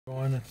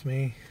Everyone, it's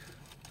me.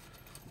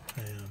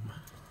 I am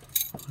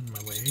on my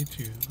way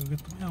to go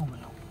get the mail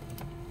now.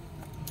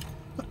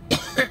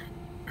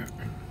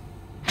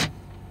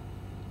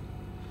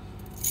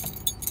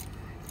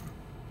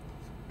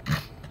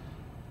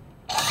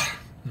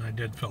 And I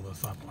did fill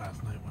this up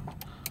last night when I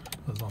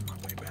was on my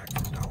way back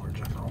from Dollar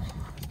General.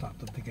 I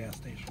stopped at the gas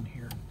station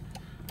here.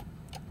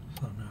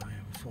 So now I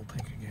have a full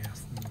tank of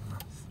gas in the house.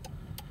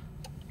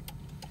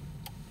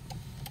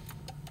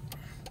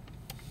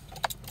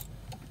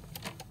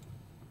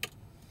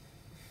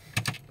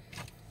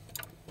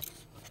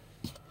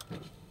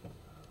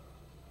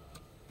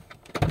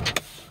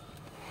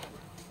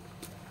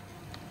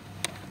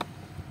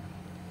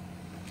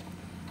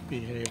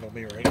 Behave, I'll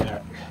be right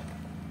back.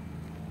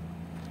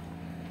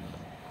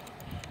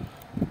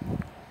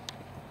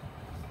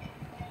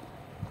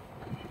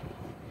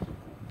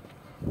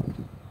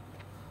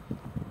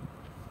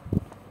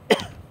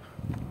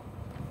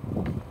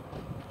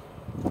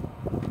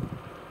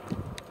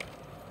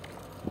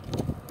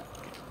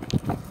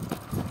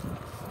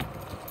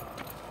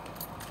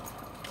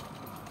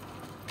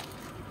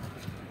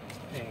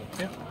 Thank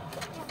you.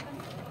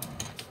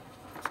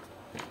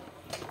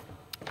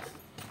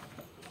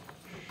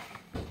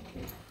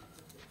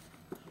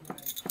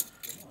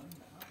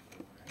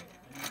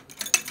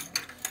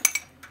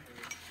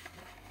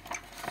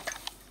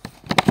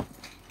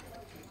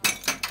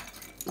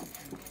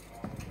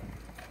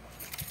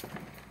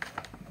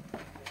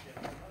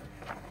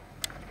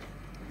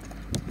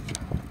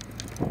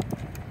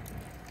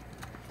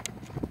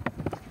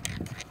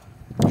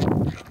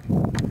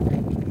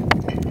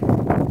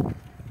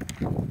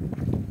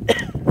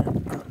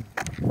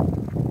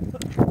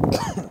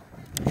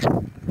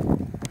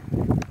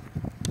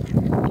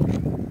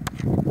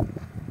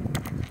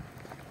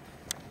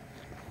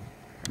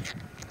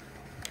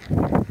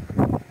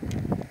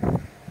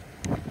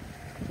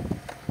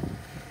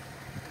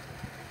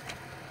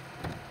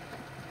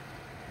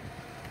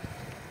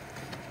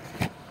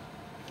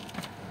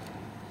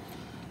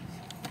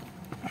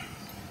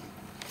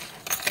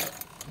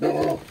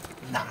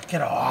 Knock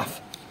it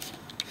off.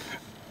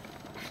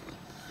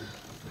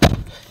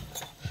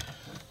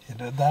 You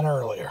did that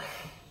earlier.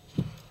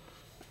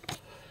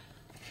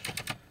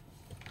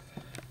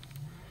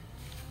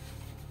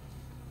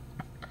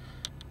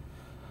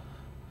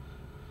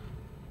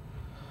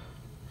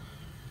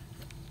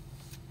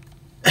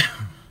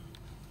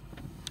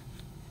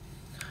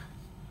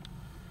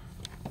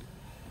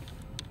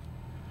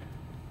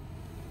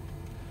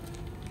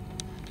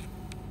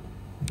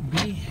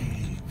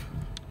 Behave.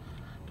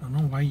 Don't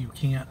know why you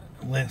can't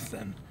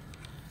listen.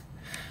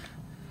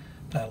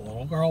 That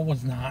little girl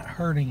was not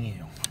hurting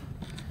you.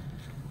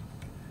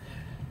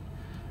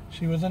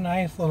 She was a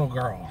nice little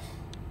girl.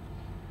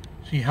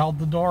 She held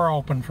the door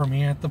open for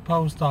me at the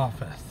post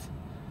office.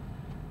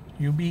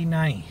 You be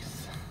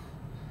nice.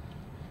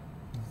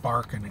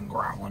 Barking and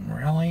growling,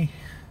 really?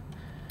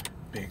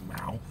 Big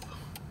mouth.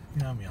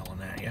 Yeah, I'm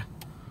yelling at you.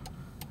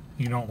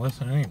 You don't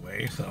listen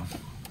anyway, so.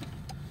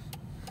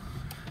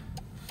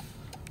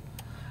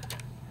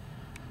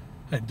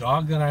 A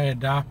dog that I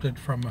adopted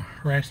from a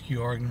rescue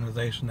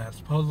organization that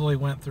supposedly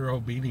went through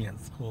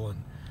obedience school,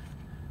 and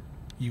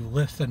you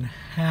listen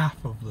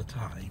half of the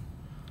time.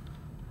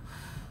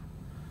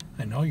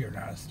 I know you're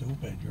not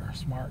stupid, you're a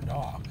smart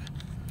dog.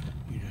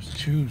 You just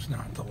choose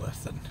not to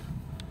listen.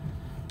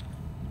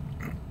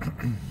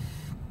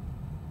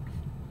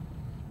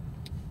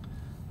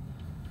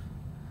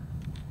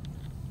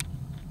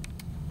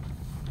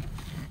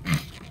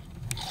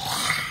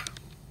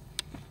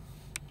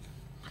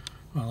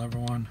 Well,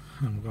 everyone,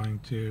 I'm going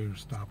to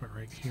stop it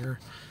right here.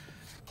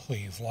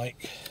 Please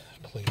like,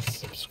 please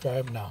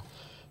subscribe. Now,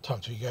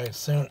 talk to you guys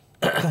soon.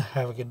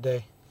 Have a good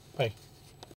day. Bye.